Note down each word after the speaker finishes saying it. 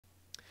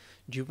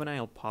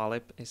Juvenile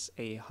polyp is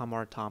a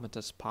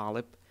hamartomatous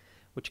polyp,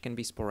 which can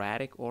be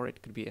sporadic or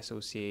it could be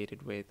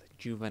associated with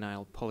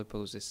juvenile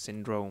polyposis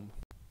syndrome.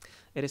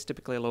 It is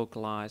typically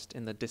localized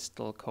in the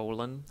distal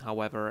colon.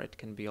 However, it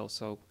can be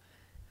also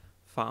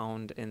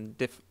found in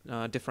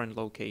different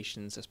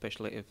locations,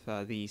 especially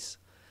if these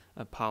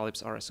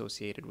polyps are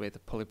associated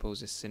with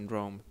polyposis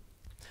syndrome.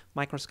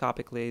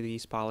 Microscopically,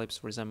 these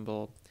polyps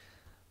resemble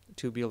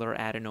tubular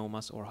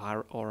adenomas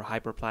or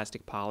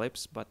hyperplastic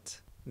polyps,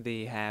 but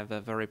they have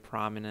a very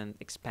prominent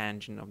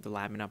expansion of the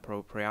lamina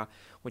propria,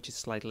 which is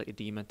slightly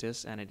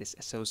edematous, and it is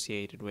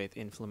associated with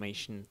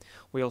inflammation.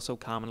 We also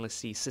commonly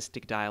see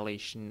cystic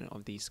dilation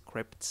of these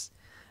crypts,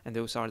 and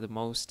those are the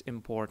most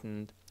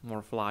important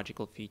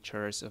morphological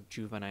features of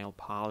juvenile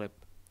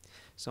polyp.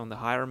 So in the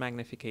higher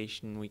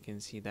magnification, we can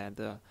see that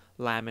the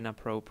lamina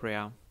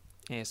propria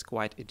is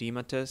quite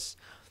edematous,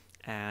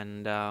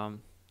 and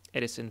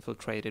it is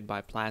infiltrated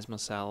by plasma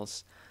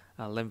cells,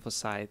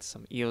 lymphocytes,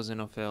 some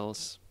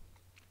eosinophils,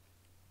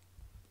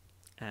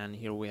 and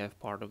here we have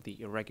part of the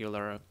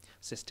irregular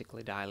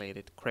cystically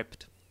dilated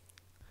crypt.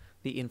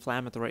 The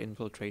inflammatory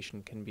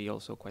infiltration can be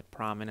also quite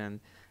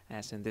prominent,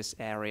 as in this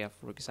area,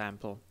 for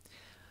example.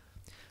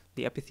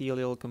 The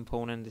epithelial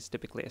component is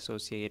typically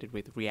associated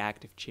with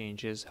reactive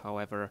changes,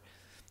 however,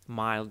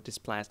 mild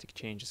dysplastic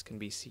changes can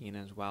be seen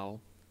as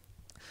well.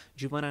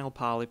 Juvenile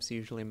polyps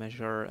usually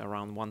measure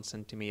around 1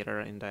 centimeter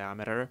in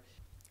diameter,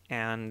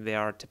 and they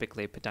are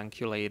typically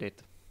pedunculated.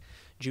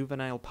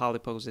 Juvenile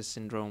polyposis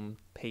syndrome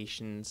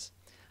patients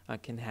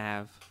can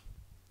have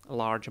a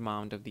large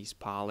amount of these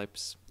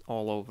polyps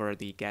all over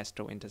the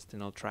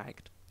gastrointestinal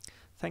tract.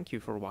 Thank you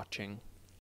for watching.